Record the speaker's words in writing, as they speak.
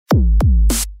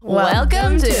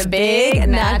Welcome to Big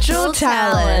Natural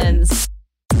Talents.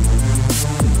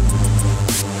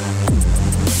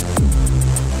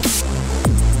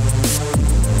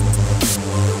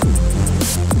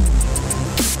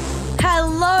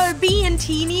 Hello, B and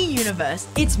Teeny Universe.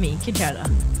 It's me, Conchetta.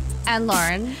 And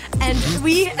Lauren. And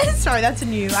sorry, that's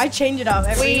new. I change it up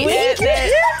every week.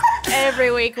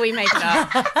 Every week we make it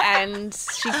up. And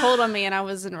she called on me and I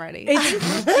wasn't ready.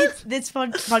 This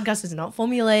podcast is not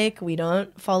formulaic. We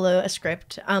don't follow a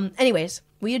script. Anyways,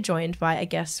 we are joined by a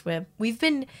guest where we've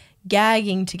been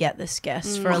gagging to get this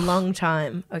guest for a long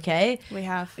time, okay? We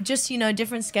have. Just,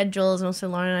 different schedules, and also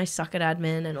Lauren and I suck at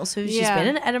admin, and also she's been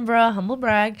in Edinburgh, humble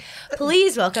brag.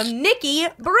 Please welcome Nikki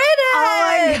Britton!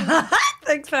 Oh my God.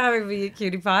 Thanks for having me, you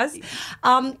cutie pies.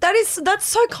 That's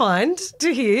so kind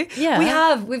to hear.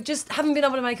 Yeah. We just haven't been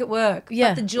able to make it work. Yeah.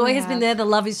 But the joy has been there, the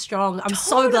love is strong. I'm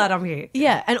so glad I'm here.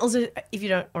 Yeah, and also, if you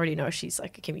don't already know, she's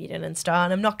like a comedian and star,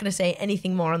 and I'm not going to say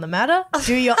anything more on the matter.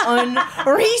 Do your own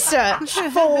research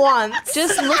for once.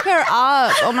 Just look her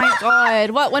up. Oh my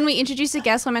God. What, when we introduce a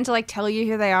guest, we're meant to like tell you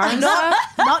who they are and stuff?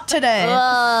 Not today.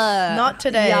 Ugh. Not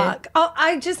today. Yuck. Oh,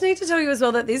 I just need to tell you as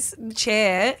well that this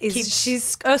chair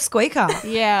she's a squeaker.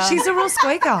 Yeah. She's a real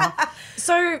squeaker.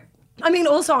 So, I mean,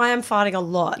 also I am farting a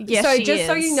lot. Yes, so she just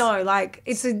so is. you know, like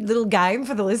it's a little game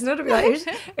for the listener to be like,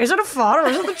 is it a fart or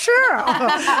is it the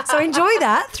chair? So enjoy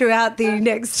that throughout the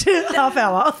next half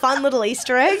hour. Fun little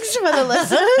Easter eggs for the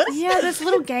listeners. Yeah, there's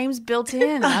little games built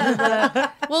in.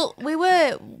 Well,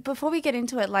 before we get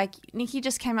into it, like Nikki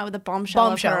just came out with a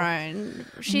bombshell. Of her own.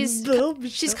 She's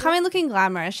coming looking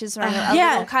glamorous. She's wearing a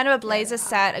little, kind of a blazer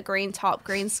set, a green top,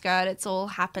 green skirt. It's all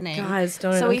happening. Guys,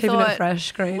 don't. So I'm we keeping thought, it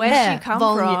fresh, green. where'd she come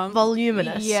from?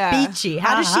 Voluminous. Yeah. Beachy.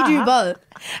 How does she do both?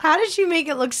 How does she make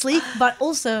it look sleek but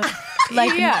also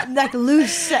like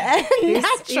loose and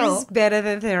natural? Is better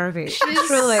than therapy.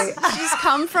 Truly. She's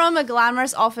come from a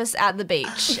glamorous office at the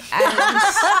beach,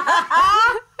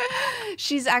 and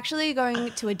she's actually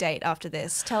going to a date after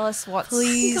this. Tell us what can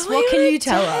you tell us? What can you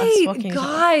tell us?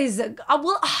 Guys,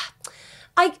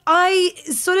 I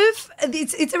sort of,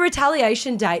 it's a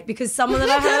retaliation date because someone that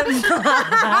I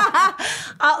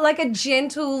have like a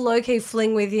gentle low-key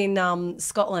fling with in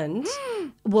Scotland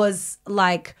was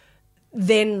like,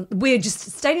 then we just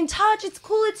stayed in touch. It's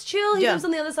cool. It's chill. He lives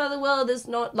on the other side of the world. There's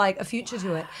not like a future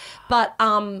to it. But,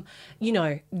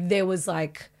 there was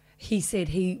like, he said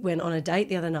he went on a date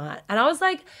the other night and I was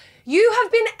like, you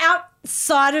have been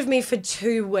outside of me for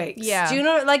 2 weeks. Yeah. Do you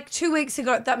know, like 2 weeks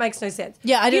ago, that makes no sense.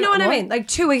 Yeah, I do. You know what I mean? Like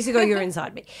 2 weeks ago, you're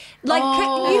inside me. Like,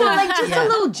 just a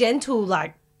little gentle,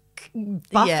 like,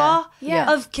 buffer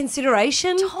of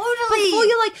consideration. Totally. Before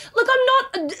you're like, look, I'm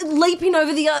not leaping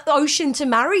over the ocean to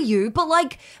marry you, but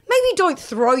like, maybe don't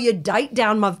throw your date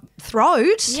down my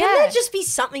throat. Can there just be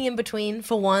something in between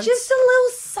for once? Just a little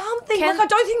something. I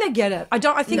don't think they get it.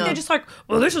 I think they're just like,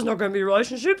 well, this is not going to be a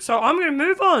relationship, so I'm going to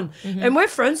move on. And we're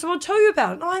friends, so I'll tell you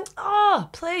about it. And I'm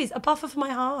like, please, a buffer for my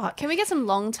heart. Can we get some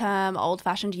long-term,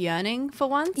 old-fashioned yearning for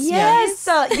once? Yes,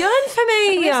 yearn for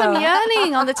me. We have some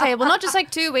yearning on the table, not just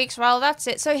like 2 weeks. Well, that's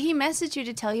it. So he messaged you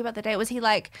to tell you about the date. Was he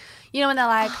like, when they're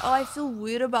like, oh, I feel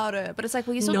weird about it, but it's like,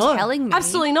 well, you're still telling me.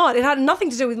 Absolutely not. It had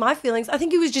nothing to do with my feelings. I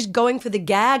think he was just going for the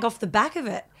gag off the back of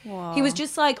it. Whoa. He was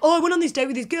just like, oh, I went on this date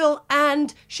with this girl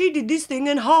and she did this thing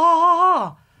and ha ha ha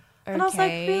ha. Okay. And I was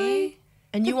like, really?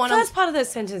 And you the want first part of those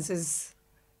sentences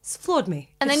floored me.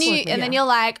 And then you're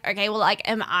like, okay, well, like,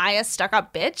 am I a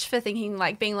stuck-up bitch for thinking,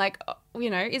 like, being like,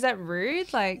 is that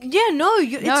rude? Like,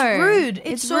 it's rude.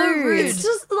 It's so rude. It's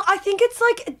just, I think it's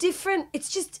like it's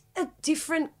just a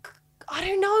different, I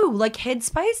don't know, like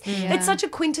headspace. Yeah. It's such a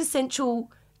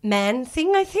quintessential man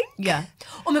thing, I think. Yeah.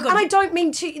 Oh my God. And I don't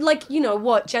mean to, like,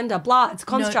 gender, blah, it's a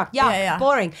construct. yeah.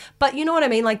 Boring. But you know what I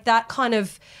mean? Like that kind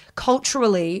of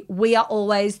culturally, we are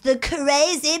always the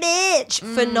crazy bitch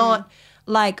for not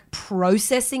like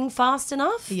processing fast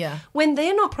enough. Yeah. When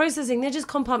they're not processing, they're just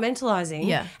compartmentalizing.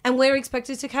 Yeah. And we're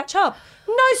expected to catch up.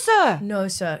 No, sir. No,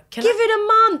 sir. Give it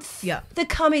a month. Yeah. The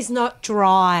cum is not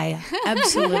dry.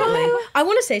 Absolutely. I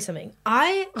want to say something.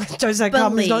 I Don't say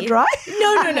cum is not dry.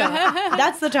 No.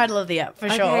 That's the title of the app for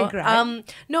sure. Great.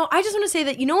 No, I just want to say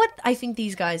that what I think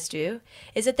these guys do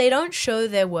is that they don't show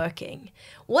they're working.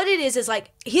 What it is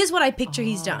like, here's what I picture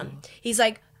he's done. He's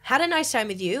like, had a nice time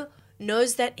with you,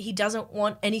 knows that he doesn't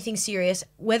want anything serious,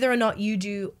 whether or not you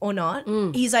do or not.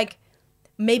 He's like,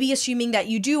 maybe assuming that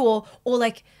you do or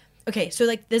like, okay, so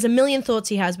like there's a million thoughts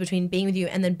he has between being with you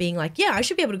and then being like, yeah, I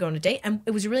should be able to go on a date and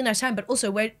it was a really nice time, but also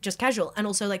we're just casual and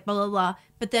also like blah, blah, blah.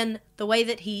 But then the way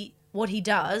that what he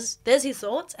does, there's his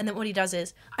thoughts and then what he does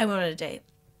is, I went on a date.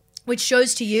 which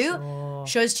shows to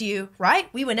you, right?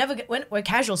 We were never, we're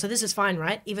casual, so this is fine,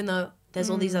 right? Even though there's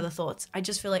all these other thoughts. I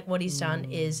just feel like what he's done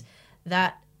is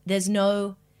that there's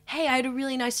no, hey, I had a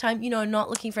really nice time, not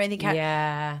looking for anything.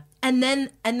 Yeah. And then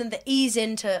the ease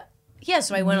into,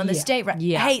 so I went on this date, right?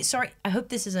 Yeah. Hey, sorry, I hope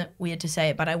this isn't weird to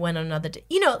say, but I went on another date.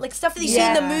 Like stuff that you see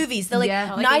in the movies. They're like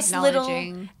nice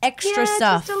little extra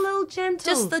stuff. Just a little gentle.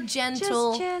 Just the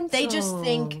gentle. They just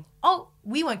think, oh,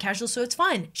 we weren't casual, so it's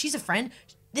fine. She's a friend.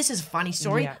 This is a funny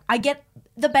story. Yeah. I get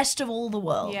the best of all the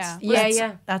worlds.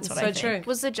 Yeah. That's what I think. True.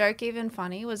 Was the joke even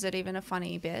funny? Was it even a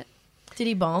funny bit? Did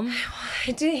he bomb?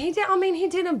 He did. I mean, he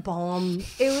didn't bomb.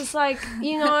 It was like,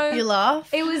 You laugh?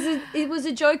 It was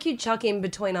a joke you chuck in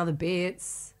between other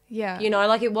bits. Yeah.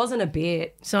 Like it wasn't a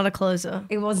bit. It's not a closer.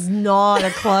 It was not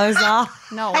a closer.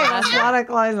 No, it was not a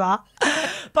closer.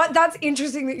 But that's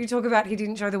interesting that you talk about he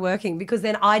didn't show the working, because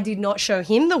then I did not show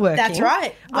him the working. That's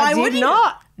right. I Why did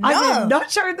not. No. I did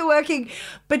not show the working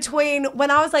between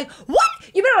when I was like, what?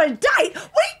 You've been on a date? What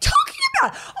are you talking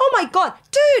about? Oh my God.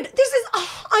 Dude, this is,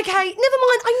 okay, never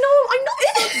mind. I know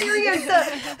it's not serious,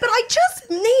 but I just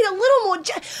need a little more,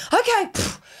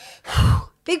 okay.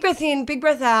 Big breath in, big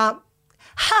breath out.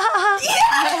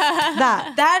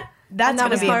 Yes! That's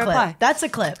going to be a clip. Reply. That's a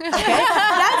clip. Okay?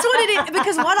 That's what it is.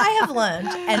 Because what I have learned,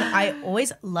 and I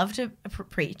always love to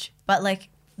preach, but like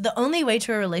the only way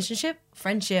to a relationship,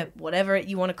 friendship, whatever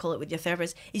you want to call it with your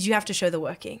therapist, is you have to show the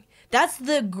working. That's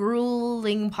the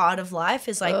grueling part of life,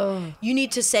 is like you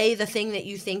need to say the thing that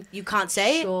you think you can't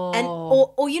say. Sure. And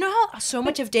or you know how so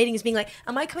much of dating is being like,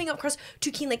 am I coming across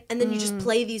too keen? Like, and then you just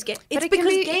play these games. It's because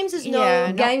games is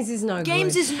Games is no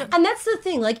Games good. is no. And that's the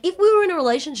thing. Like, if we were in a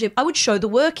relationship, I would show the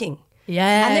working.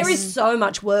 Yes. And there is so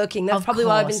much working. That's probably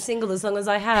why I've been single as long as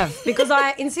I have, because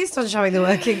I insist on showing the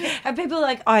working. And people are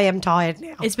like, I am tired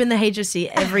now. It's been the HSC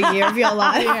every year of your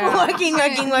life. Working,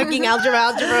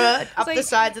 algebra, up the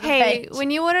sides of the page.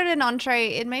 When you ordered an entree,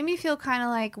 it made me feel kind of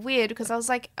like weird, because I was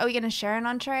like, are we going to share an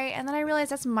entree? And then I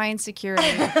realized that's my insecurity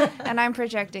and I'm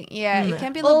projecting. Yeah, it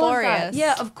can be laborious.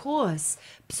 Yeah, of course.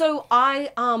 So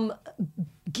I,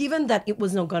 given that it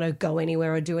was not going to go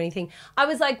anywhere or do anything, I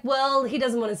was like, well, he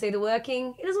doesn't want to see the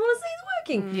working. He doesn't want to see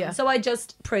the working. Yeah. So I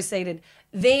just proceeded.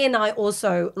 Then I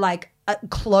also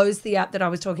closed the app that I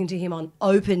was talking to him on,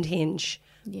 opened Hinge,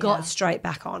 got straight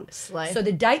back on. Slay. So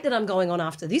the date that I'm going on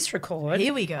after this record,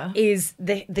 Here we go. is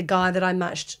the guy that I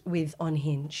matched with on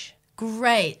Hinge.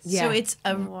 Great. Yeah. So it's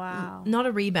a not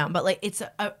a rebound, but like it's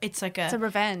like a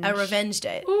revenge. A revenge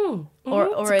date. Mm.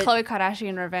 Or It's a Khloe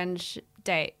Kardashian revenge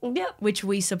date. Yep. which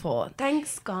we support.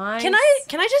 Thanks, guys. Can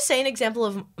I just say an example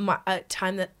of a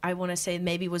time that I want to say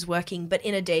maybe was working, but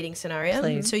in a dating scenario?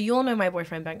 Please. So you all know my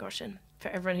boyfriend Ben Goshen. For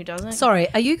everyone who doesn't.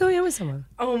 Sorry, are you going out with someone?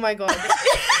 Oh my God.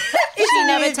 She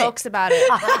never talks about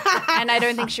it. And I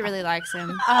don't think she really likes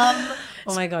him. Oh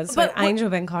my God. So Angel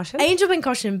Ben Goshen? Angel Ben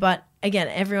Goshen, but again,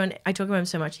 I talk about him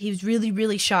so much. He was really,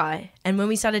 really shy. And when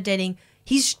we started dating,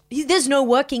 there's no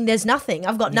working, there's nothing.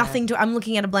 I've got nothing I'm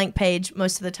looking at a blank page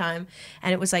most of the time.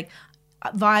 And it was like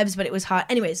vibes, but it was hard.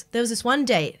 Anyways, there was this one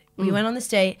date. We went on this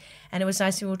date and it was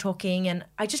nice. We were talking and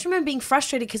I just remember being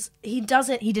frustrated because he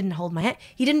didn't hold my hand.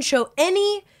 He didn't show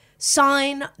any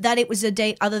sign that it was a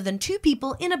date other than two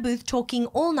people in a booth talking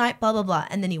all night, blah, blah, blah.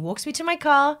 And then he walks me to my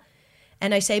car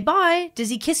and I say bye. Does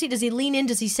he kiss me? Does he lean in?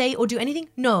 Does he say or do anything?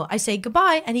 No. I say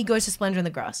goodbye and he goes to Splendor in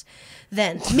the Grass.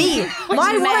 Then me,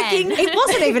 my working, it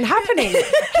wasn't even happening.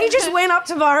 He just went up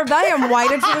to Byron Bay and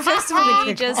waited for the festival to He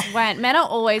kick just off. went. Men are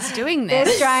always doing They're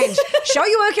this. strange. Show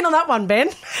you working on that one, Ben.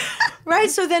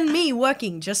 right? So then me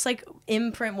working, just like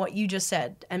imprint what you just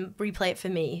said and replay it for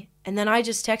me. And then I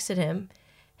just texted him,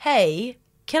 hey,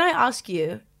 can I ask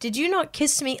you, did you not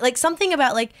kiss me? Like something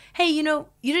about like, hey, you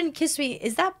didn't kiss me.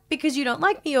 Is that because you don't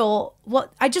like me or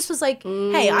what? I just was like,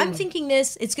 hey, I'm thinking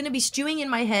this. It's going to be stewing in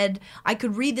my head. I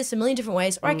could read this a million different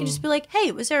ways. Or I could just be like,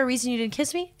 hey, was there a reason you didn't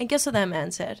kiss me? And guess what that man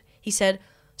said? He said,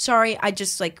 sorry, I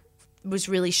just like was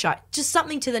really shy. Just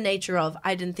something to the nature of,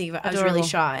 I didn't think of it. I was really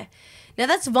shy. Now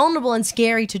that's vulnerable and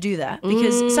scary to do that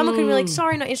because someone could be like,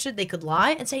 sorry, not interested. They could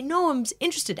lie and say, no, I'm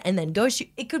interested. And then ghost you.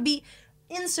 It could be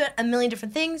insert a million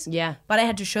different things. Yeah. But I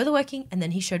had to show the working and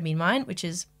then he showed me mine, which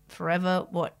is forever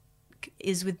what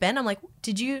is with Ben. I'm like,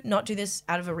 did you not do this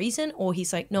out of a reason? Or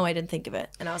he's like, no, I didn't think of it.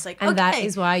 And I was like, And okay. that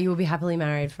is why you will be happily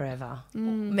married forever.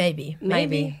 Maybe.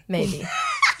 Maybe. Maybe.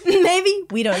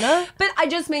 We don't know. But I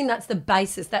just mean that's the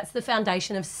basis. That's the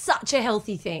foundation of such a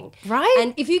healthy thing. Right.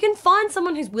 And if you can find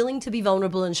someone who's willing to be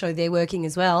vulnerable and show their working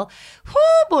as well,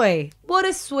 oh boy, what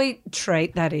a sweet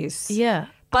treat that is. Yeah.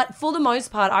 But for the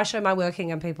most part, I show my working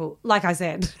and people, like I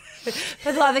said,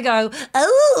 people either go,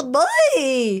 oh,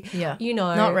 boy. Yeah. You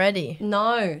know. Not ready.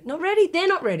 No, not ready. They're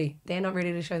not ready. They're not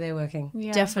ready to show their working. Yeah.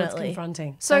 It's Definitely.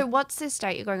 confronting. So what's this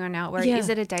date you're going on now? Where Yeah. is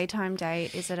it a daytime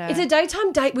date? Is it It's a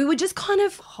daytime date. We were just kind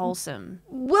of, wholesome?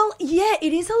 well, yeah,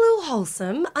 it is a little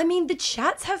wholesome. I mean, the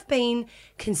chats have been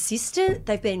consistent.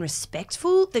 They've been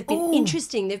respectful. They've been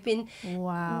interesting. They've been,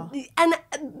 Wow. and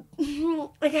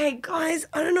okay, guys,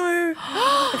 I don't know.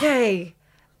 Okay,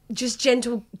 just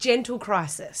gentle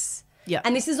crisis. Yeah.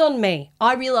 And this is on me.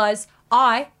 I realize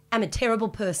I am a terrible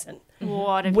person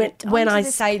What have when you done when to I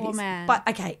this say poor this. man? But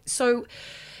okay, so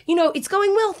it's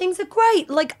going well. Things are great.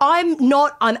 Like I'm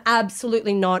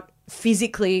absolutely not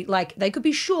physically, like they could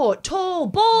be short, tall,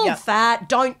 bald, Yeah. fat,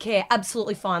 don't care,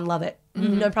 absolutely fine, love it.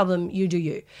 No problem, you do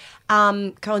you.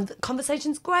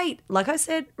 Conversation's great. Like I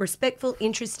said, respectful,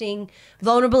 interesting,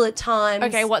 vulnerable at times.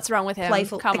 Okay, what's wrong with him?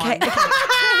 Playful. Come Okay,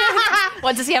 on.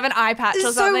 What, does he have an eye patch or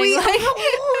so something? we, Like-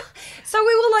 so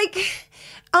we were like,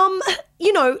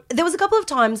 there was a couple of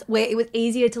times where it was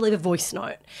easier to leave a voice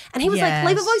note. And he was like,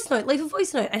 leave a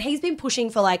voice note. And he's been pushing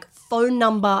for like phone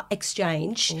number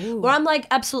exchange, where I'm like,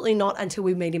 absolutely not until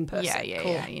we meet in person.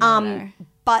 yeah. You never know.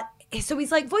 But so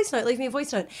he's like, voice note, leave me a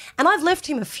voice note. And I've left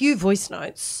him a few voice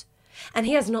notes. And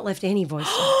he has not left any voice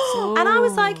notes. And I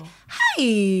was like,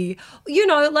 hey,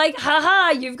 haha,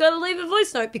 you've got to leave a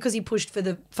voice note, because he pushed for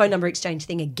the phone number exchange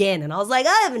thing again. And I was like,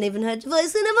 I haven't even heard your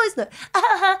voice in a voice note.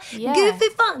 Yeah. Goofy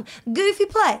fun, goofy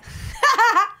play.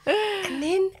 And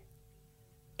then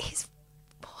his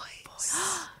voice.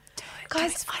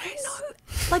 Guys, I don't know.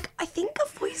 Like, I think a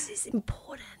voice is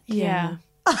important. Yeah.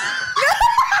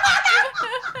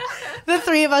 The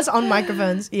three of us on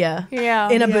microphones. Yeah. Yeah.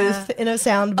 In a booth, in a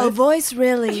sound booth. voice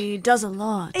really does a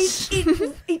lot.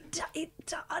 It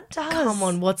does. Come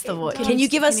on, what's the voice? does. Can you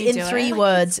give us Can you in do it? 3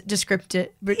 words description?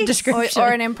 Or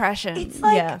an impression. It's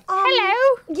like, Yeah.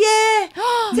 Hello. Yeah.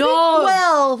 No.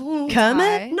 Well,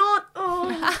 Kermit?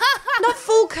 Hi. not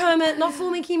full Kermit, not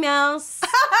full Mickey Mouse.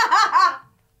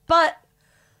 But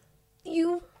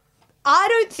I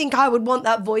don't think I would want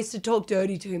that voice to talk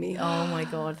dirty to me. Oh my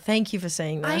God. Thank you for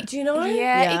saying that. Do you know?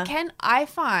 Yeah, it can. I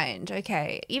find,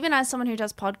 even as someone who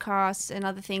does podcasts and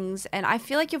other things, and I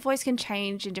feel like your voice can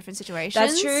change in different situations.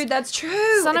 That's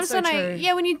true. Sometimes It's so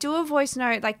true. when you do a voice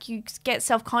note, like you get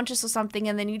self-conscious or something,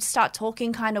 and then you start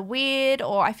talking kind of weird,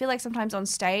 or I feel like sometimes on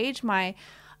stage, my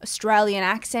Australian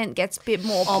accent gets a bit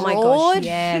more broad. my gosh,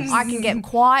 yes. I can get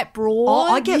quite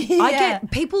broad. I get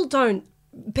people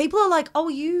are like,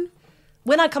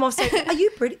 when I come off stage, are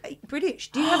you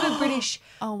British? Do you have a British?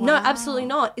 Oh, No, wow. absolutely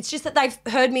not. It's just that they've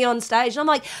heard me on stage, and I'm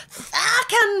like,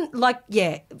 fucking,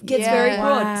 it gets Yeah. very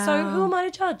broad. So who am I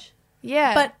to judge?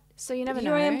 Yeah, But so you never here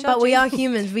know. I am But we are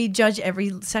humans. We judge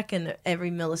every second,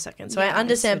 every millisecond. So I Yeah,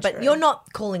 understand. it's so But true. you're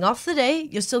not calling off the day.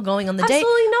 You're still going on the date.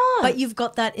 Absolutely not. But you've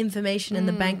got that information in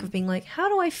the bank of being like, how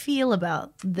do I feel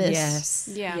about this? Yes.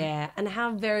 Yeah. Yeah. And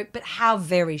how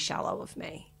very shallow of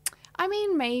me. I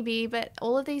mean, maybe, but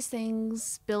all of these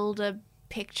things build a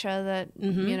picture that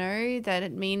that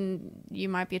it mean you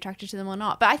might be attracted to them or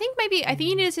not. But I think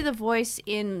you need to see the voice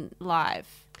in live.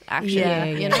 Actually, Yeah,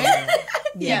 you yeah, know,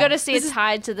 you got to see it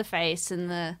tied to the face and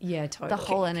the Totally. the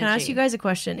whole energy. Can I ask you guys a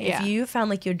question? Yeah. If you found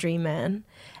like your dream man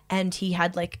and he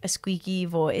had like a squeaky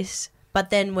voice, but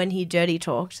then when he dirty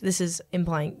talked, this is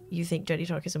implying you think dirty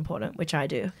talk is important, which I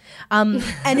do. And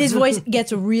his voice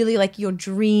gets really like your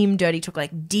dream dirty talk,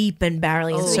 like deep and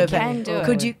barreling and we so can bad.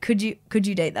 do it. Could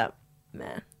you date that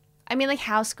man? I mean, like,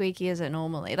 how squeaky is it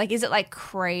normally? Like, is it like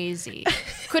crazy?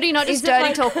 Could he not just it dirty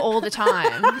like- talk all the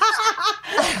time?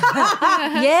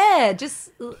 Yeah, just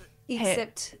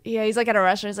except Yeah, he's like at a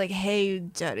restaurant. He's like, "Hey, you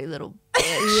dirty little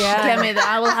bitch, get me that.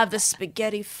 I will have the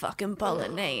spaghetti fucking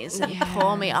bolognese and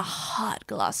pour me a hot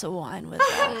glass of wine with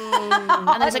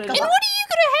that." And it's like, "And what are you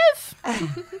gonna have?"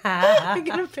 I'm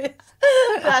gonna piss.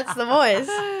 That's the voice.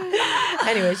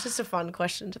 Anyway, it's just a fun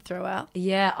question to throw out.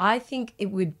 yeah, I think it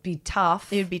would be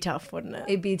tough. It would be tough, wouldn't it?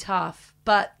 It'd be tough,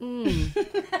 but I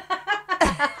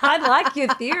like your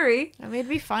theory. I mean, it'd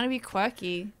be fun. It'd be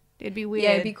quirky. It'd be weird.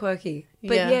 Yeah, it'd be quirky.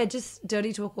 But Yeah. yeah, just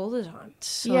dirty talk all the time.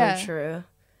 So Yeah. true.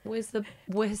 Where's the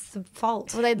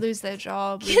fault? Well, they'd lose their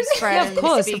job, lose friends,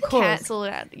 course, be of course. cancelled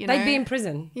out. You know, They'd be in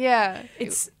prison. yeah.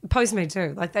 It's post Me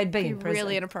Too. Like they'd be It'd in be prison.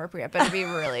 really inappropriate, but it'd be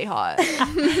really hot.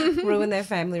 Ruin their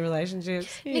family relationships.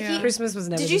 Yeah. Christmas was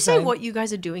never. Did the you say same. what you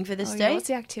guys are doing for this Oh, yeah, day? what's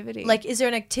the activity? Like, is there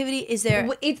an activity? Is there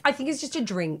I think it's just a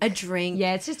drink. a drink?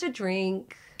 Yeah, it's just a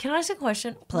drink. Can I ask a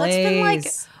question? What's been like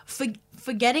Please.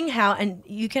 forgetting how, and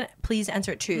you can please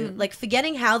answer it too, like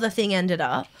forgetting how the thing ended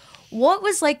up, what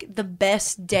was like the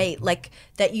best date like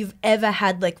that you've ever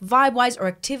had, like vibe-wise or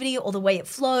activity or the way it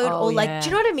flowed or like, do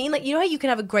you know what I mean? Like, you know how you can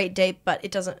have a great date, but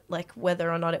it doesn't like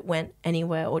whether or not it went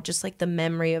anywhere or just like the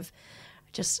memory of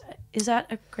just, is that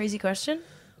a crazy question?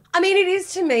 I mean, it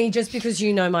is to me just because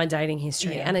you know my dating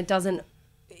history and it doesn't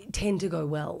tend to go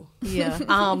well. Yeah.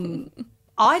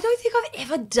 I don't think I've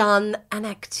ever done an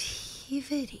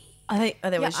activity. I think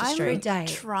that was just straight. I'm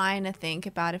trying to think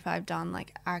about if I've done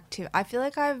like active. I feel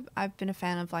like I've been a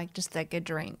fan of like just like a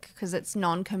drink because it's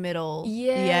non-committal.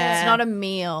 Yeah. It's not a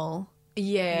meal.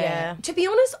 Yeah. To be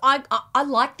honest, I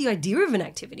like the idea of an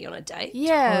activity on a date.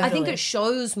 Yeah. I think it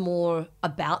shows more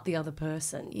about the other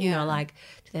person. You know, like,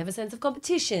 do they have a sense of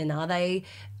competition? Are they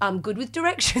good with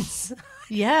directions?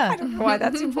 Yeah. I don't know why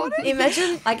that's important.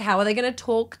 Imagine, like, how are they going to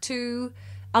talk to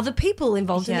other people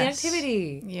involved in the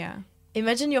activity? Yeah.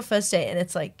 imagine your first date and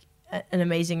it's like an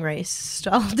Amazing Race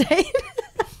style date.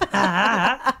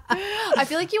 I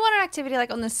feel like you want an activity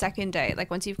like on the second date,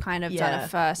 like once you've kind of done it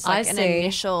first, like an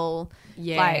initial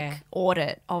like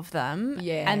audit of them,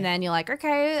 and then you're like,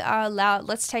 okay,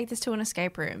 let's take this to an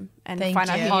escape room and find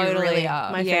out who you really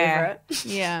are. My favorite.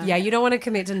 Yeah, you don't want to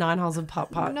commit to 9 holes of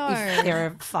putt-putt if they're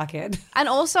a fuckhead. And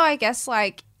also, I guess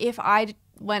like if I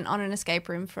went on an escape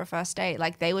room for a first date,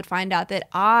 like they would find out that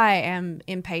I am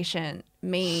impatient,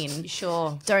 mean,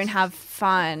 don't have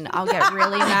fun, I'll get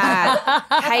really mad,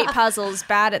 hate puzzles,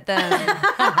 bad at them.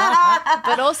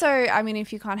 But also, I mean,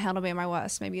 if you can't handle me at my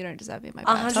worst, maybe you don't deserve me at my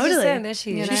best. Totally. There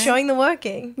she is. She's showing the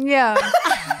working. Yeah.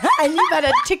 And you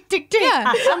better tick, tick, tick.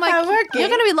 Yeah. I'm like, you're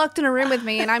going to be locked in a room with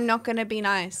me and I'm not going to be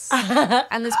nice.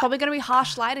 And there's probably going to be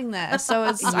harsh lighting there. So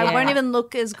I won't even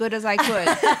look as good as I could.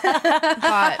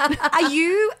 But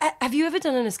have you ever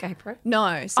done an escape room?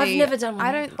 no. See, I've never done one.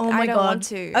 I don't Oh my God. want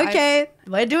to. Okay,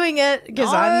 we're doing it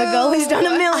because I'm the girl who's done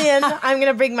a million. I'm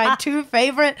going to bring my 2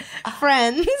 favorite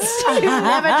friends who've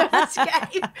never done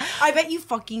escape. I bet you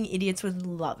fucking idiots would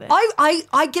love it.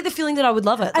 I get the feeling that I would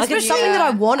love it. Like it's something that I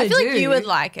want to do. I feel like you would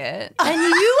like it. And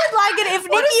you would like it if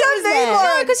Nikki was there.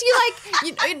 No, because you like,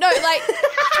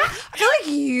 I feel like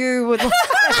you would like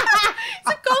it. it's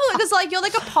a compliment because like you're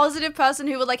like a positive person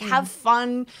who would like have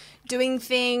fun doing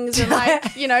things and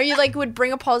like you like would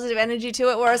bring a positive energy to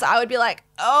it, whereas I would be like,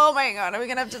 oh my God, are we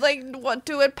gonna have to like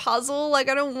do a puzzle? Like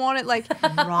I don't want it. Like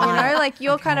like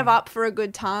you're kind of up for a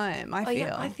good time. I feel.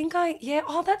 Yeah, I think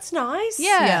oh, that's nice.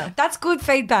 Yeah. That's good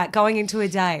feedback going into a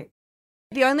date.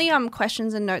 The only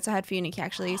questions and notes I had for you, Nikki,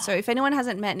 actually. So if anyone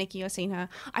hasn't met Nikki or seen her,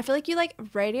 I feel like you like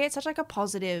radiate such like a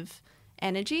positive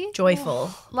energy,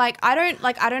 Joyful. Like I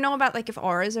don't know about like if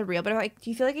auras are real, but like do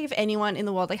you feel like if anyone in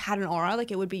the world like had an aura, like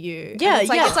it would be you? Yeah, and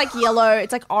it's like yellow,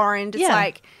 it's like orange, it's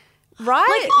like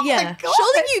right? Like, yeah.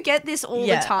 Surely you get this all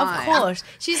the time. Of course.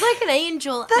 She's like an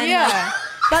angel. Yeah.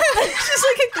 But she's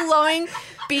like a glowing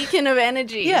beacon of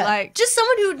energy. Yeah. Like just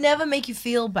someone who would never make you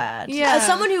feel bad. Yeah.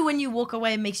 Someone who when you walk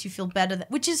away makes you feel better,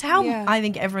 which is how I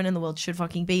think everyone in the world should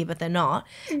fucking be, but they're not.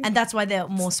 And that's why they're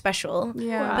more special.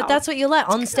 Yeah. But that's what you're like.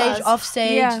 On stage, off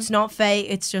stage, it's not fake.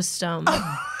 It's just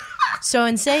So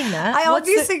in saying that, I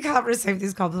obviously can't receive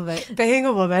this compliment. Being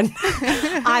a woman,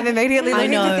 I'm immediately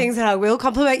looking at the things that I will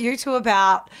compliment you two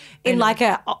about in like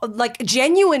a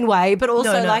genuine way, but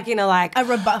also like in a like a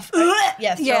rebuff.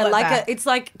 It's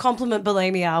like compliment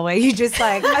bulimia where you just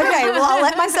like, okay, well I'll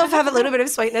let myself have a little bit of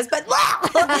sweetness, but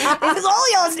this is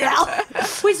all yours now.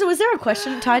 Wait, so was there a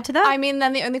question tied to that? I mean,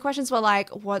 then the only questions were like,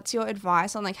 what's your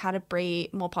advice on like how to be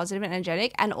more positive and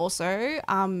energetic? And also,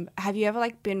 have you ever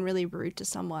like been really rude to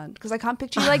someone? Because I can't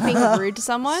picture you like being rude to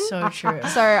someone. So true.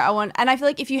 So I feel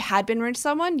like if you had been rude to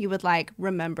someone, you would like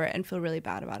remember it and feel really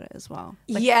bad about it as well.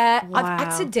 Like, I've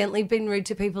accidentally been rude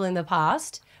to people in the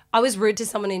past. I was rude to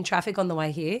someone in traffic on the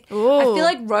way here. Ooh. I feel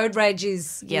like road rage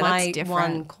is my that's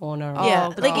one corner.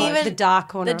 Like even the dark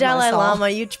corner. The of my Dalai soul. Lama,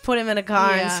 you put him in a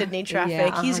car in Sydney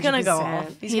traffic, he's gonna go 100%.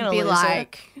 off. He'd be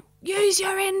like, use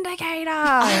your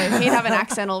indicator. He'd have an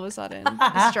accent all of a sudden,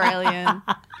 Australian.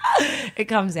 It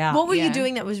comes out. What were you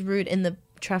doing that was rude in the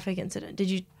traffic incident? Did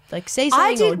you like say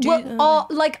something?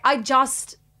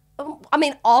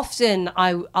 Often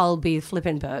I'll be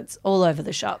flipping birds all over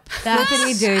the shop.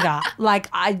 Flippity do that.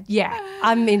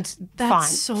 I'm into fine.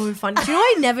 So fun. Do you know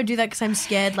I never do that because I'm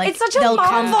scared. Like it's such a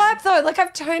mum vibe though. Like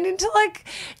I've turned into like.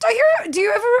 Do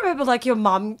you ever remember like your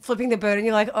mum flipping the bird and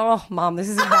you're like, oh mum, this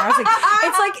is embarrassing.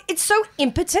 It's like it's so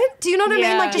impotent. Do you know what I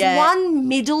mean? Like just one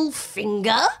middle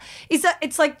finger is that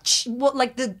it's like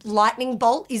like the lightning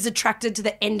bolt is attracted to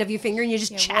the end of your finger and you're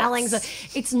just channeling.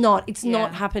 It's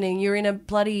not happening. You're in a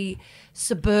bloody dirty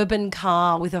suburban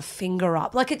car with a finger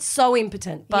up. Like, it's so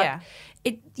impotent. But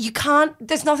you can't,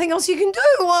 there's nothing else you can do.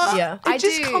 It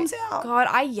just comes out. God,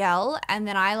 I yell and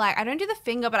then I don't do the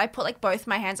finger, but I put like both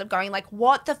my hands up going like,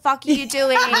 what the fuck are you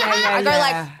doing? I go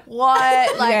like,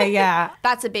 what? Like,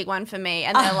 that's a big one for me.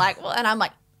 And they're like, well, and I'm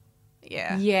like,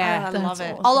 I love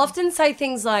it. I'll often say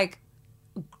things like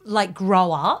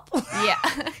grow up. Yeah.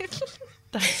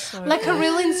 That's so like a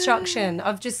real instruction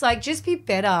of just like, just be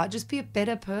better. Just be a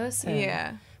better person.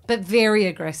 Yeah. But very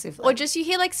aggressively. Or just you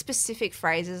hear like specific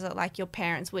phrases that like your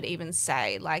parents would even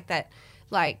say like that,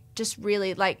 like just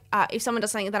really like if someone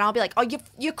does something, then I'll be like, oh,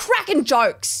 you're cracking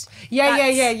jokes. Yeah.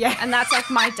 And that's like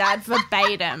my dad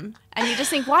verbatim. And you just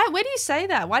think, why? Where do you say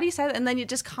that? Why do you say that? And then it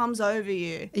just comes over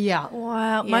you. Yeah.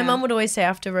 Wow. My mum would always say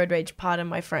after road rage, pardon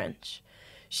my French.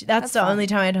 That's the only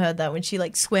time I'd heard that, when she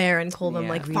like swear and call them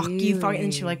like fuck you, fuck,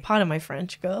 and she'd be like, pardon my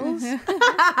French, girls.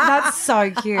 That's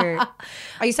so cute.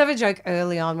 I used to have a joke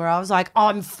early on where I was like,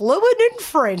 I'm fluent in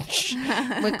French,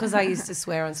 because I used to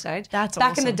swear on stage. That's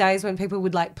back awesome. in the days when people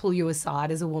would like pull you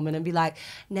aside as a woman and be like,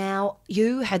 now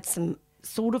you had some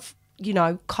sort of, you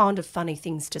know, kind of funny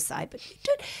things to say, but you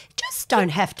just don't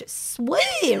have to swear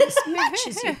as much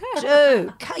as you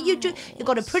do. You've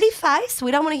got a pretty face.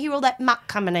 We don't want to hear all that muck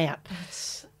coming out.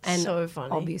 And so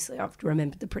funny. Obviously, I've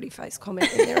remembered the pretty face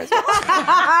comment in there as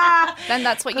well. Then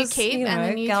that's what you keep, you know, and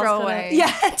then you girls throw gotta- away.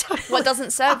 Yeah, totally. What doesn't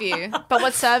serve you. But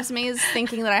what serves me is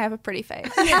thinking that I have a pretty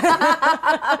face.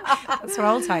 That's what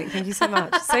I'll take. Thank you so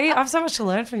much. See, I have so much to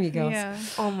learn from you girls. Yeah.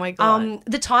 Oh my God.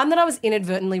 The time that I was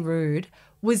inadvertently rude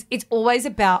it's always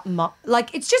about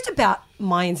it's just about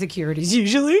my insecurities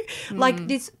usually. Like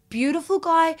this beautiful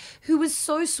guy who was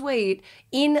so sweet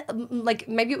in like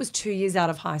maybe it was 2 years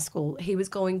out of high school. He was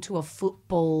going to a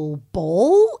football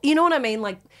ball. You know what I mean?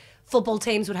 Like football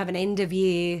teams would have an end of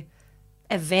year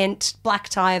event, black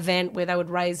tie event where they would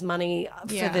raise money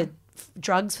for the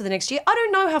drugs for the next year. I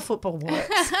don't know how football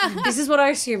works. This is what I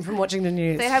assume from watching the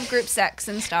news. They have group sex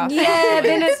and stuff. Yeah,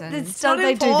 then it's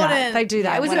they do that. They do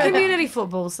that. Yeah, it was whatever. a community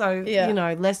football, so you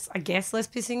know, less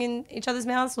pissing in each other's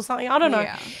mouths or something. I don't know.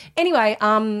 Yeah. Anyway,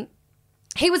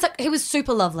 he was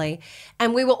super lovely,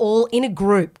 and we were all in a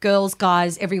group, girls,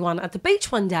 guys, everyone at the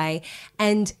beach one day,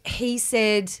 and he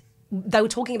said they were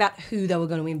talking about who they were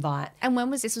going to invite. And when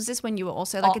was this? Was this when you were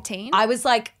also like a teen? I was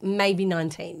like maybe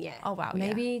 19, yeah. Oh, wow,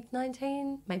 Maybe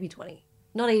 19, maybe 20.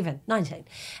 Not even, 19.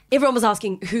 Everyone was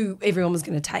asking who everyone was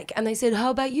going to take. And they said, how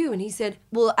about you? And he said,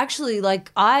 well, actually,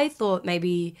 like, I thought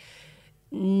maybe,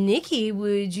 Nikki,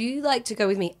 would you like to go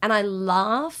with me? And I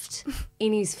laughed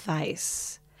in his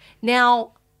face.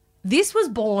 Now, this was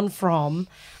born from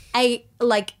a,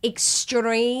 like,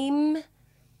 extreme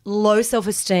low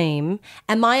self-esteem,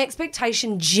 and my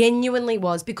expectation genuinely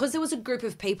was, because there was a group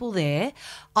of people there,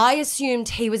 I assumed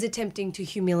he was attempting to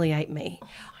humiliate me.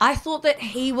 I thought that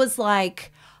he was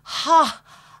like,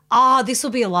 this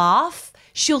will be a laugh.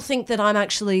 She'll think that I'm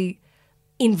actually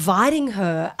inviting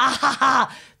her.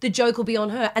 The joke will be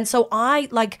on her. And so I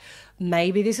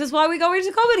maybe this is why we go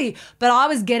into comedy, but I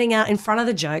was getting out in front of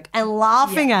the joke and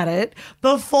laughing at it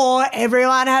before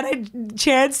everyone had a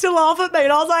chance to laugh at me.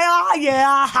 And I was like,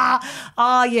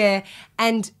 oh yeah.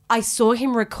 And I saw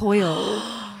him recoil.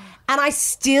 And I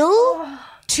still,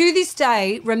 to this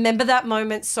day, remember that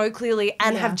moment so clearly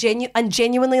and have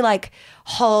genuinely like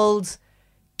hold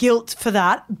guilt for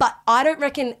that. But I don't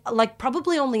reckon, like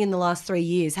probably only in the last 3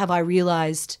 years have I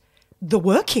realised the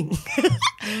working.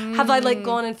 Have I like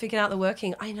gone and figured out the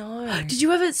working? I know. Did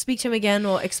you ever speak to him again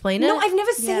or explain it? No, I've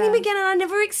never seen him again, and I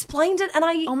never explained it. And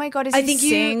oh my God, is I he think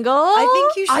single? I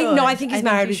think you should. I think he's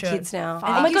married with kids now.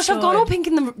 Oh my gosh, I've gone all pink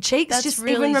in the cheeks That's just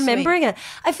really even remembering it.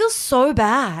 I feel so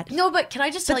bad. No, but can I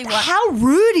just tell you what? How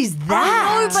rude is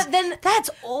that? No, but then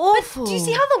that's awful. Do you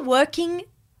see how the working,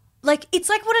 like, it's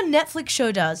like what a Netflix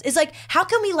show does. It's like, how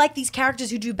can we like these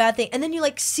characters who do bad things? And then you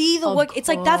like see the work. It's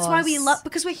like, that's why we love,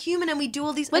 because we're human and we do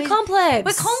all these. We're complex.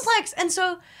 We're complex. And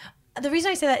so the reason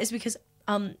I say that is because,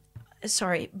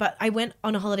 sorry, but I went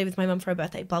on a holiday with my mum for her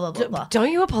birthday, blah, blah, blah, blah.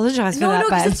 Don't you apologise for No, that,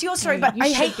 because babe. it's your story, but I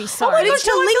hate be these sorry. Oh my But gosh, it's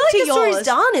no, still I linked feel like to the story's yours.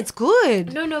 done. It's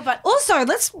good. No, but Also,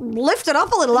 let's lift it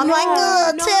up a little. I'm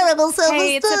like, terrible self-esteem.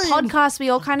 Hey, it's a podcast. We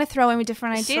all kind of throw in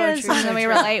different ideas true, and so then we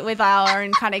true. relate with our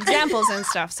own kind of examples and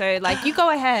stuff. So, like, you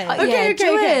go ahead. Okay,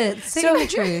 do okay. it. Say the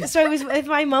truth. So it was with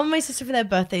my mum and my sister for their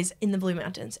birthdays in the Blue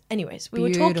Mountains. Anyways, we were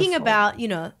talking Beautiful. about, you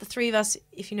know, the three of us,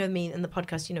 if you know me and the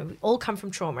podcast, you know, we all come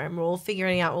from trauma and we're all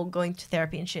figuring out, all going to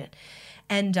therapy and shit.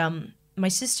 And my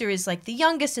sister is like the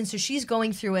youngest, and so she's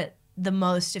going through it the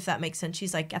most, if that makes sense.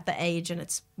 She's like at the age and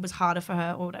it was harder for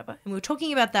her or whatever. And we were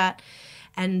talking about that.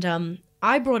 And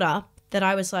I brought up that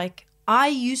I was like, I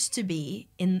used to be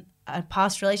in a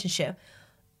past relationship,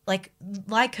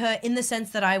 like her in the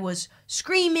sense that I was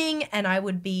screaming and I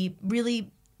would be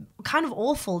really kind of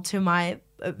awful to my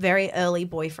very early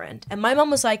boyfriend. And my mom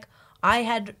was like, I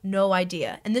had no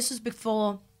idea. And this was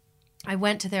before I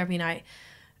went to therapy and I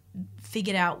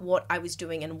figured out what I was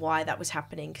doing and why that was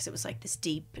happening, because it was like this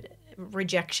deep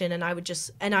rejection and I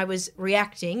was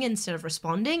reacting instead of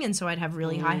responding, and so I'd have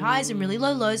really high highs and really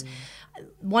low lows.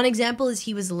 One example is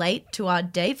he was late to our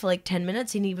date for like 10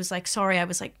 minutes and he was like, sorry, I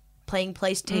was like playing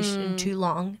PlayStation too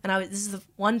long. And this is the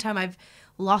one time I've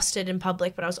lost it in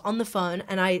public, but I was on the phone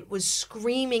and I was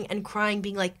screaming and crying,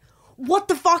 being like, what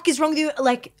the fuck is wrong with you?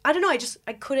 Like, I don't know,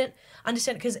 I couldn't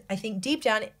understand, because I think deep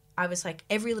down I was like,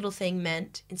 every little thing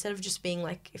meant, instead of just being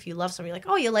like, if you love somebody, like,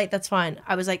 oh, you're late, that's fine.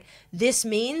 I was like, this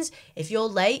means if you're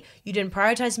late, you didn't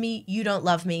prioritize me, you don't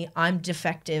love me, I'm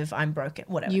defective, I'm broken,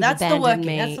 whatever. That's the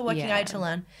working I had to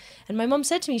learn. And my mom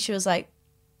said to me, she was like,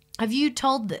 have you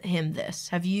told him this?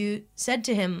 Have you said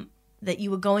to him that you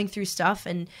were going through stuff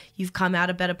and you've come out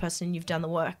a better person and you've done the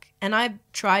work? And I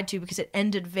tried to, because it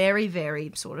ended very,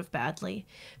 very sort of badly,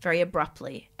 very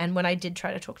abruptly. And when I did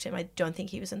try to talk to him, I don't think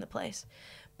he was in the place.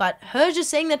 But her just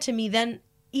saying that to me then,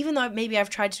 even though maybe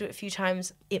I've tried to do it a few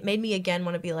times, it made me again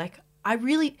want to be like, I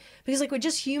really, because like we're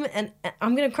just human, and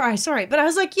I'm going to cry, sorry. But I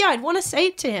was like, yeah, I'd want to say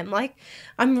it to him. Like,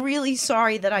 I'm really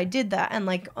sorry that I did that, and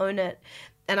like own it.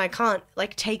 And I can't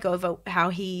like take over how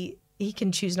he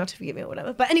can choose not to forgive me or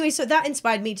whatever. But anyway, so that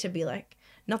inspired me to be like,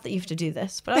 not that you have to do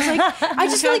this, but I was like, I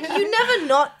just feel like you never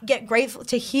not get grateful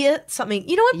to hear something.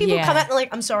 You know when people come out and like,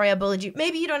 I'm sorry I bullied you.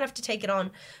 Maybe you don't have to take it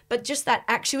on, but just that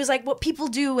actually was like what people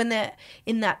do when they're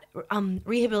in that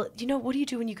rehabilitation. You know, what do you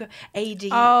do when you go AD?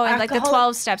 Oh, and like the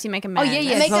 12 steps, you make amends. Oh,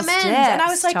 yeah. Make amends. Steps, and I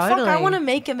was like, totally. Fuck, I want to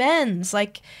make amends.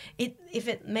 Like, if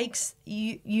it makes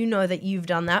you know that you've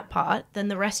done that part, then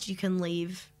the rest you can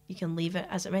leave it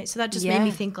as it may. So that just made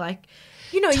me think like,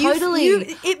 you know, totally.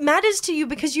 It matters to you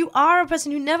because you are a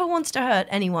person who never wants to hurt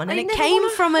anyone. And it came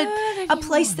from a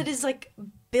place that is like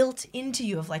built into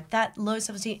you of like that low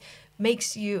self-esteem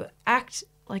makes you act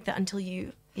like that until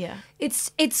you,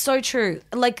 It's so true.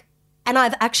 Like, and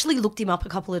I've actually looked him up a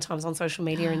couple of times on social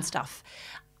media and stuff.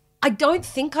 I don't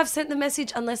think I've sent the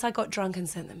message unless I got drunk and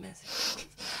sent the message.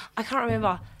 I can't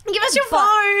remember. Give us your phone.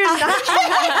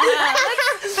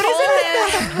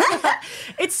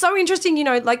 It's so interesting, you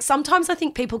know, like sometimes I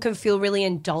think people can feel really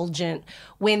indulgent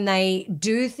when they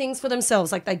do things for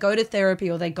themselves. Like they go to therapy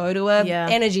or they go to a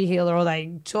energy healer or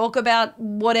they talk about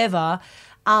whatever.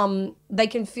 They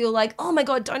can feel like, oh my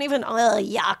God, don't even,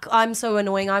 yuck, I'm so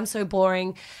annoying, I'm so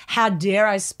boring. How dare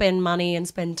I spend money and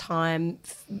spend time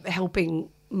helping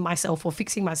myself or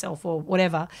fixing myself or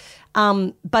whatever.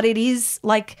 But it is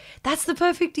like, that's the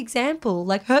perfect example.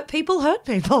 Like hurt people.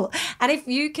 And if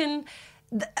you can,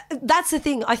 that's the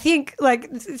thing. I think like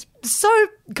it's so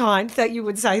kind that you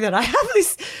would say that I have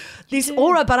this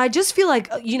aura, but I just feel like,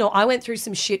 you know, I went through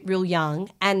some shit real young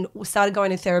and started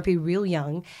going to therapy real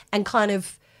young, and kind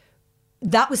of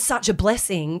that was such a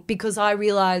blessing because I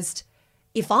realized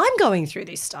if I'm going through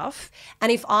this stuff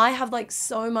and if I have like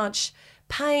so much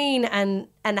pain and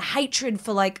hatred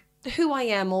for like who I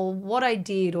am or what I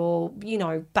did or, you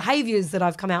know, behaviors that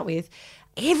I've come out with,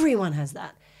 everyone has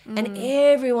that. And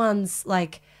everyone's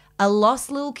like a lost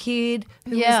little kid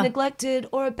who was neglected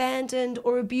or abandoned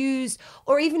or abused,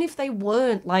 or even if they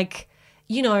weren't, like,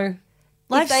 you know,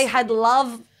 if they had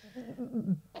love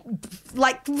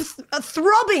like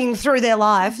throbbing through their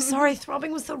life. Sorry,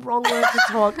 throbbing was the wrong word to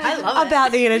talk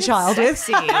about the inner child.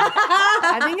 Sexy.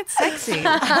 I think it's sexy.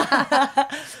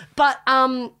 But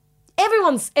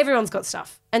everyone's got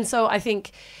stuff. And so I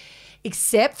think,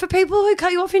 except for people who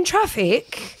cut you off in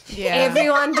traffic,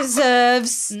 everyone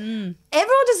deserves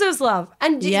love.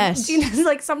 And do you know,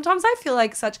 like sometimes I feel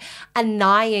like such a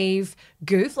naive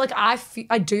goof. Like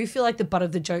I do feel like the butt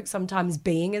of the joke sometimes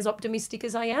being as optimistic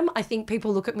as I am. I think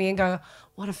people look at me and go,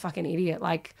 what a fucking idiot.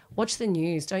 Like, watch the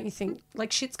news. Don't you think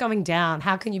like shit's going down?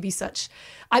 How can you be such,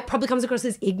 it probably comes across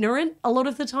as ignorant a lot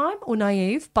of the time or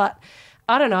naive, but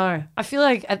I don't know. I feel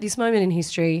like at this moment in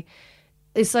history,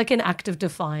 it's like an act of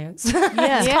defiance. It's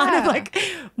kind of like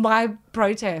my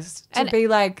protest to be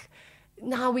like,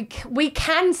 no, we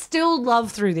can still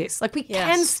love through this. Like we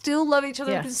can still love each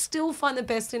other. We can still find the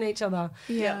best in each other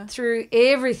through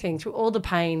everything, through all the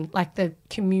pain, like the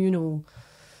communal,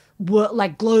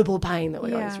 like global pain that we're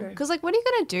going through. Because like, what are you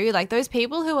going to do? Like those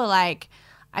people who are like,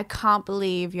 I can't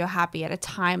believe you're happy at a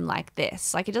time like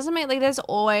this. Like it doesn't make, like there's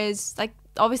always like,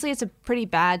 obviously it's a pretty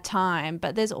bad time,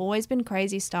 but there's always been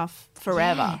crazy stuff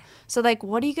forever. So like,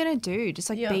 what are you going to do? Just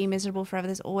like be miserable forever?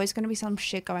 There's always going to be some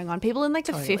shit going on. People in like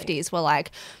the 50s were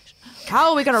like how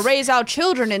are we going to raise our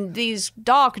children in these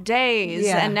dark days?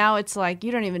 Yeah. And now it's like,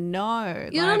 you don't even know.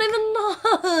 You don't even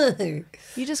know.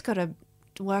 You just got to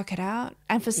work it out.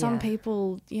 And for some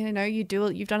people, you know, you've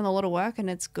done a lot of work and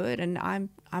it's good. And I'm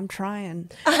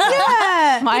trying.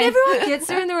 Yeah. But everyone gets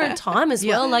there in their own time as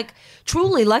well. Like,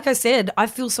 truly, like I said, I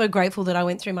feel so grateful that I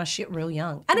went through my shit real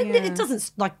young. And it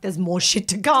doesn't, like, there's more shit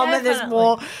to come and there's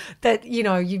more that, you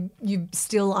know, you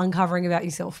still uncovering about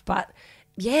yourself. But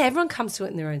yeah, everyone comes to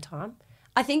it in their own time.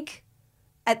 I think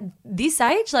at this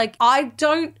age, like, I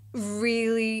don't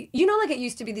really, you know, like it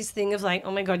used to be this thing of like,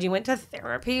 oh my God, you went to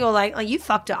therapy, or like, are you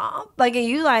fucked up? Like, are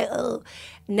you like, ugh?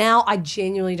 Now I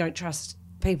genuinely don't trust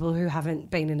people who haven't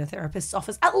been in a therapist's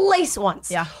office at least once.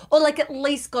 Yeah. Or like at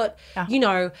least got, you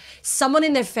know, someone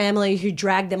in their family who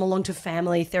dragged them along to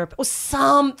family therapy or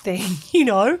something, you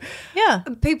know? Yeah.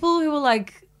 People who are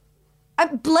like,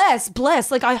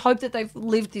 bless. Like, I hope that they've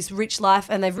lived this rich life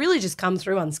and they've really just come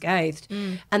through unscathed.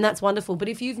 And that's wonderful. But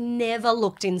if you've never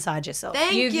looked inside yourself,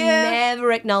 you've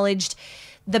never acknowledged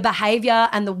the behavior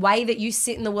and the way that you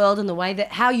sit in the world and the way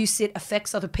that how you sit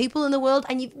affects other people in the world,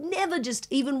 and you've never just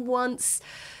even once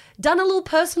done a little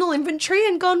personal inventory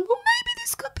and gone, well, maybe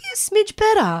this could be a smidge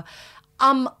better.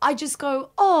 I just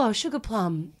go, oh, Sugar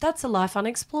Plum, that's a life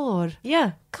unexplored.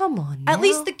 Yeah. Come on now. At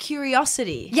least the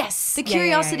curiosity. Yes. The Yeah,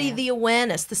 curiosity, yeah. the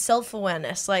awareness, the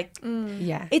self-awareness. Like,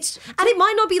 Yeah. it's... And it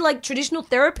might not be like traditional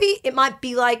therapy. It might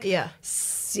be like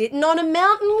sitting on a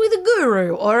mountain with a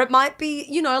guru, or it might be,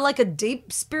 you know, like a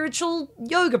deep spiritual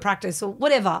yoga practice or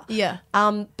whatever. Yeah.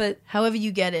 But However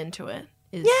you get into it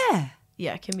is... yeah.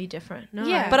 it can be different. No,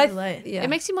 Yeah. I But I relate. yeah. It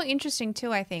makes you more interesting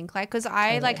too, I think. Like, because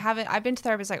I like haven't. I've been to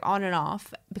therapists like on and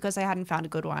off because I hadn't found a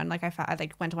good one. Like, I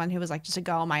like went to one who was like just a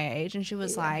girl my age, and she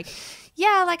was like,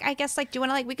 "Yeah, like I guess like do you want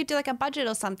to like we could do like a budget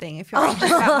or something if you're anxious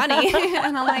about money."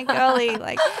 And I'm like, "Girly,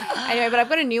 like anyway." But I've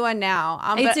got a new one now.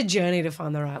 It's but- a journey to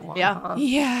find the right one. Yeah.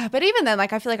 yeah, but even then,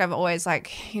 like I feel like I've always like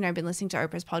been listening to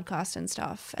Oprah's podcast and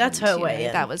stuff. That's and, her you way know,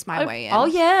 in. That was my way in. Oh,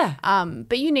 yeah.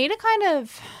 But you need to kind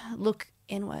of look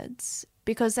inwards,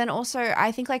 because then also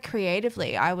I think like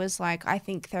creatively I was like, I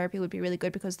think therapy would be really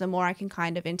good because the more I can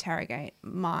kind of interrogate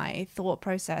my thought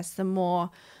process, the more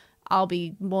I'll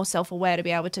be more self-aware to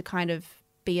be able to kind of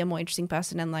be a more interesting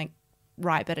person and like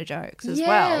write better jokes as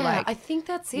well. Like, I think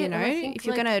that's it. you know, And I think, if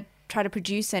you're going to try to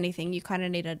produce anything, you kind of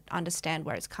need to understand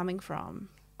where it's coming from.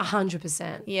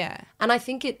 100%. Yeah. And I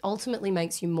think it ultimately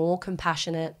makes you more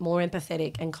compassionate, more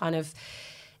empathetic, and kind of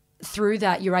through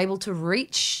that you're able to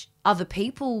reach other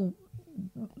people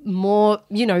more,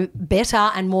 you know, better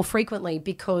and more frequently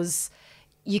because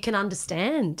you can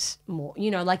understand more.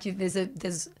 You know, like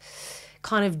there's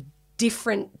kind of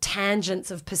different tangents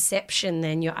of perception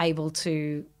then you're able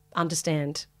to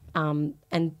understand. And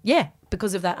yeah,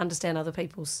 because of that, understand other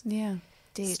people's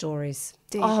stories.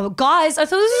 Deep. Oh, guys, I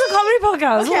thought this was a comedy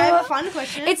podcast. Okay, I have a fun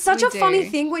question. It's such We a funny do.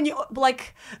 thing when you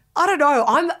like, I don't know.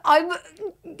 I'm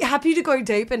happy to go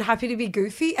deep and happy to be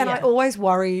goofy, and I Yeah. always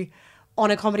worry on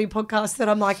a comedy podcast that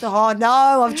I'm like, oh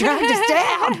no, I've dragged us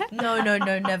down. No,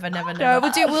 never. No,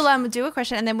 we'll do a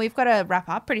question and then we've got to wrap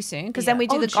up pretty soon because then we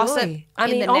do Oh, the gossip joy. I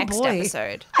mean, in the oh, next boy.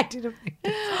 episode. I didn't.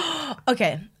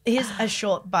 Okay, here's a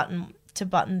short button to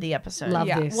button the episode. Love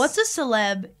Yeah. this. What's a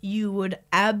celeb you would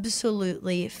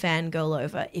absolutely fangirl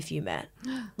over if you met?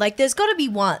 Like, there's got to be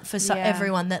one for Yeah.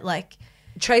 everyone that like.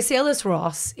 Tracy Ellis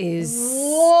Ross is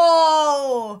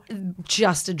Whoa,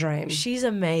 just a dream. she's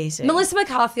amazing. Melissa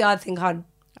McCarthy, I think I'd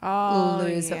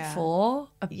lose yeah. it for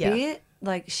a Yeah. bit.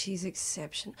 Like, she's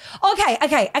exceptional. Okay.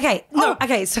 No,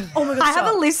 okay. So Oh my God, I have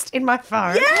stop. a list in my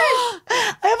phone. Yes!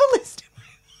 I have a list in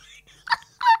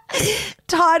my phone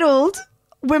titled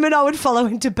Women I Would Follow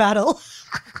into Battle.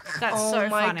 That's Oh so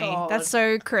my funny. God. That's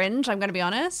so cringe, I'm going to be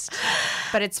honest.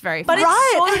 But it's very But funny.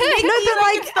 it's so Right. no, but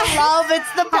like it's the love,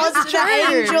 it's the positive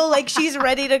true. angel. Like, she's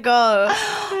ready to go.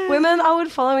 Women I Would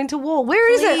Follow into War.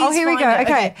 Where is it? Oh, Please here we go. find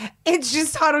it. Okay. It's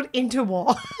just titled Into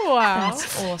War. Wow.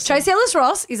 Awesome. Tracy Ellis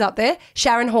Ross is up there.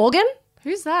 Sharon Horgan.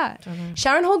 Who's that?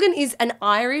 Sharon Horgan is an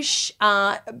Irish,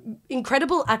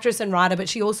 incredible actress and writer, but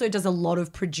she also does a lot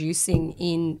of producing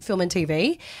in film and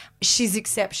TV. She's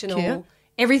exceptional. Cute.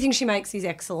 Everything she makes is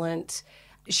excellent.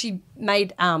 She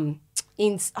made oh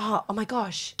my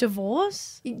gosh,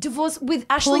 Divorce? Divorce with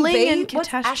Aisling Pulling B. and What's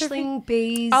Catastrophe? Aisling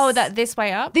B's? Oh, that This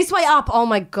Way Up? This Way Up. Oh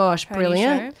my gosh, new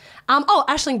brilliant.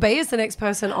 Aisling B is the next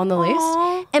person on the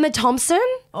list. Emma Thompson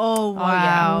Oh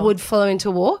wow. would follow into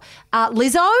war.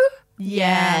 Lizzo.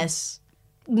 Yes.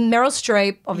 Meryl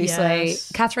Streep, obviously.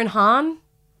 Yes. Catherine Hahn.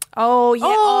 Oh yeah.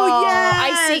 Oh, I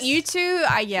yes. see you two.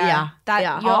 Yeah. That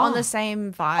Yeah. you're on the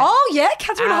same vibe. Oh yeah,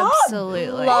 Catherine Hahn.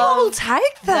 Absolutely. Oh, we'll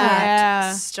take that.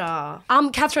 Yeah. Star.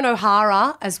 Catherine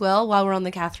O'Hara as well. While we're on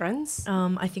the Catherines.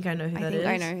 I think I know who I that think is.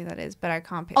 I know who that is, but I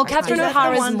can't pick. Oh, I can't Catherine pick Is that the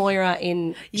O'Hara's one? Moira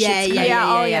in. Yeah, Schitt's yeah, Creek.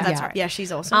 yeah. Oh, yeah, yeah. that's right. Yeah,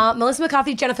 she's awesome. Melissa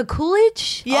McCarthy, Jennifer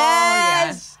Coolidge,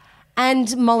 yes.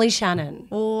 and Molly Shannon.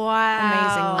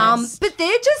 Wow. Amazing. But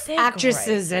they're just They're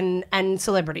actresses and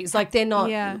celebrities. Like they're not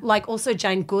Yeah. like also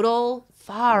Jane Goodall.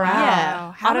 Far out.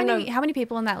 Yeah. How I don't many? know. How many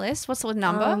people on that list? What's the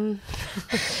number?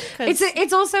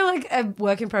 It's also like a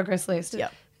work in progress list.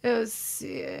 Yep. It was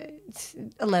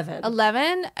 11.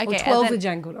 11. Okay, Or and 12 then- with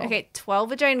Jane Goodall. Okay, 12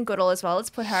 with Jane Goodall as well. Let's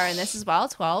put her in this as well.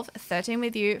 12, 13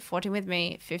 with you, 14 with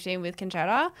me, 15 with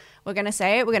Conchetta. We're going to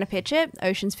say it. We're going to pitch it.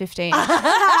 Ocean's 15. Okay.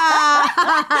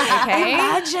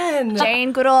 Imagine.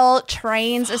 Jane Goodall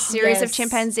trains a series of Yes.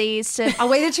 chimpanzees to Are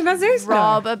we the chimpanzees? No.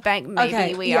 rob a bank. Maybe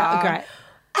Okay, we yeah, are. great.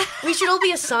 We should all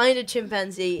be assigned a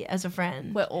chimpanzee as a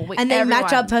friend. And then match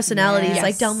everyone. up personalities Yes.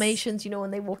 like Dalmatians, you know,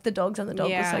 when they walk the dogs and the dog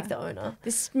Yeah. looks like the owner.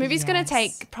 This movie's going Yes. to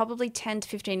take probably 10 to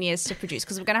 15 years to produce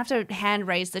because we're going to have to hand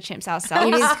raise the chimps It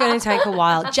ourselves. is going to take a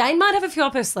while. Jane might have a few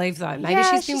up her sleeve though. Maybe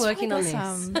Yeah, she's been working on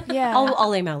probably this. got some. Yeah.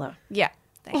 I'll email her. Yeah.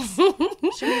 Thanks.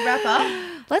 Should we wrap up?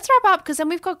 Let's wrap up because then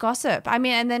we've got gossip.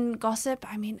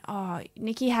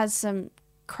 Nikki has some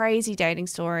crazy dating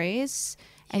stories.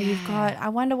 And you've got, I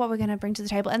wonder what we're going to bring to the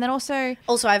table. And then also,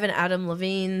 Also, I have an Adam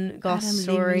Levine goth Adam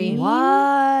story. Levine.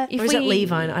 What? if Or is it we-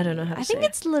 Levine? I don't know how to I say think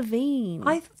it's Levine.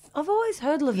 I've always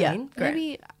heard Levine. Yeah. Great.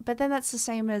 Maybe, but then that's the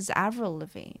same as Avril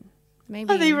Levine.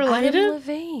 Maybe. Are they related? Adam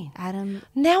Levine. Adam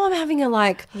Now I'm having a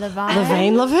like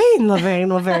Levine. Levine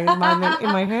moment in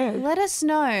my head. Let us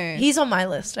know. He's on my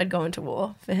list. I'd go into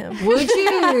war for him. Would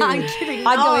you? I'm kidding.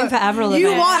 I'd go in for Avril Lavigne.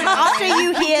 You want after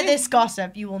you hear this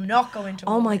gossip, you will not go into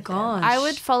war. Oh my with him. gosh. I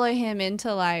would follow him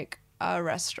into like a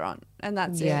restaurant and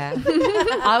that's Yeah.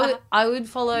 it. I would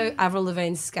follow Avril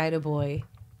Lavigne's Skater Boy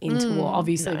into war,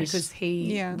 obviously, nice. because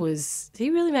he Yeah.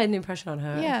 really made an impression on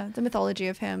her. Yeah, the mythology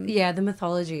of him. Yeah, the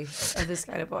mythology of the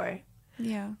Skater Boy.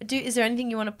 Yeah. Is there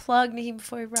anything you want to plug, Nikki,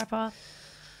 before we wrap up?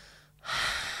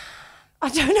 I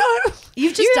don't know.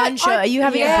 You've just done show. Are you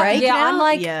having a break Yeah, now? I'm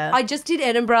like, Yeah. I just did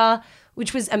Edinburgh,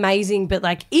 which was amazing, but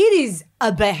like it is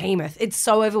a behemoth. It's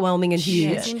so overwhelming and Yeah,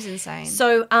 huge. it seems insane.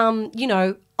 So,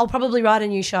 I'll probably write a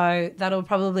new show that'll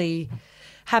probably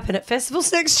happen at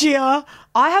festivals next year.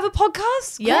 I have a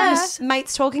podcast. Yes. called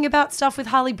Mates Talking About Stuff with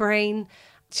Harley Breen.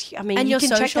 I mean, And you your can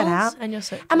socials? check that out. And your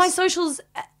socials. And my socials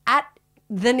at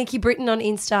the Nikki Britton on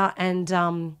Insta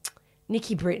and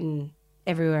Nikki Britton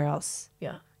everywhere else.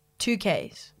 Yeah. 2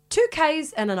 Ks. 2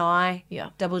 Ks and an I. Yeah.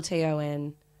 Double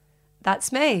TON.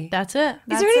 That's me. That's it.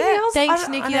 Is there anything else? Thanks,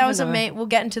 I Nikki. never That was know. amazing. We'll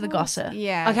get into the gossip.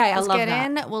 Yeah. Okay, I let's love get that.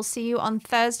 in. We'll see you on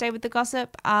Thursday with the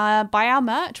gossip. Buy our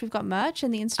merch. We've got merch in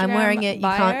the Instagram. I'm wearing it. You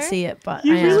bio. can't see it, but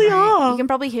You I am. really are. You can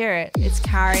probably hear it. It's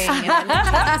carrying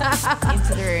it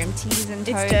into the room. Tees and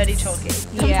toes. It's dirty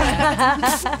talking. Yeah.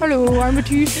 Hello, I'm a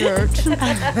t-shirt.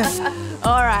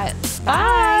 All right.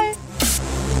 Bye.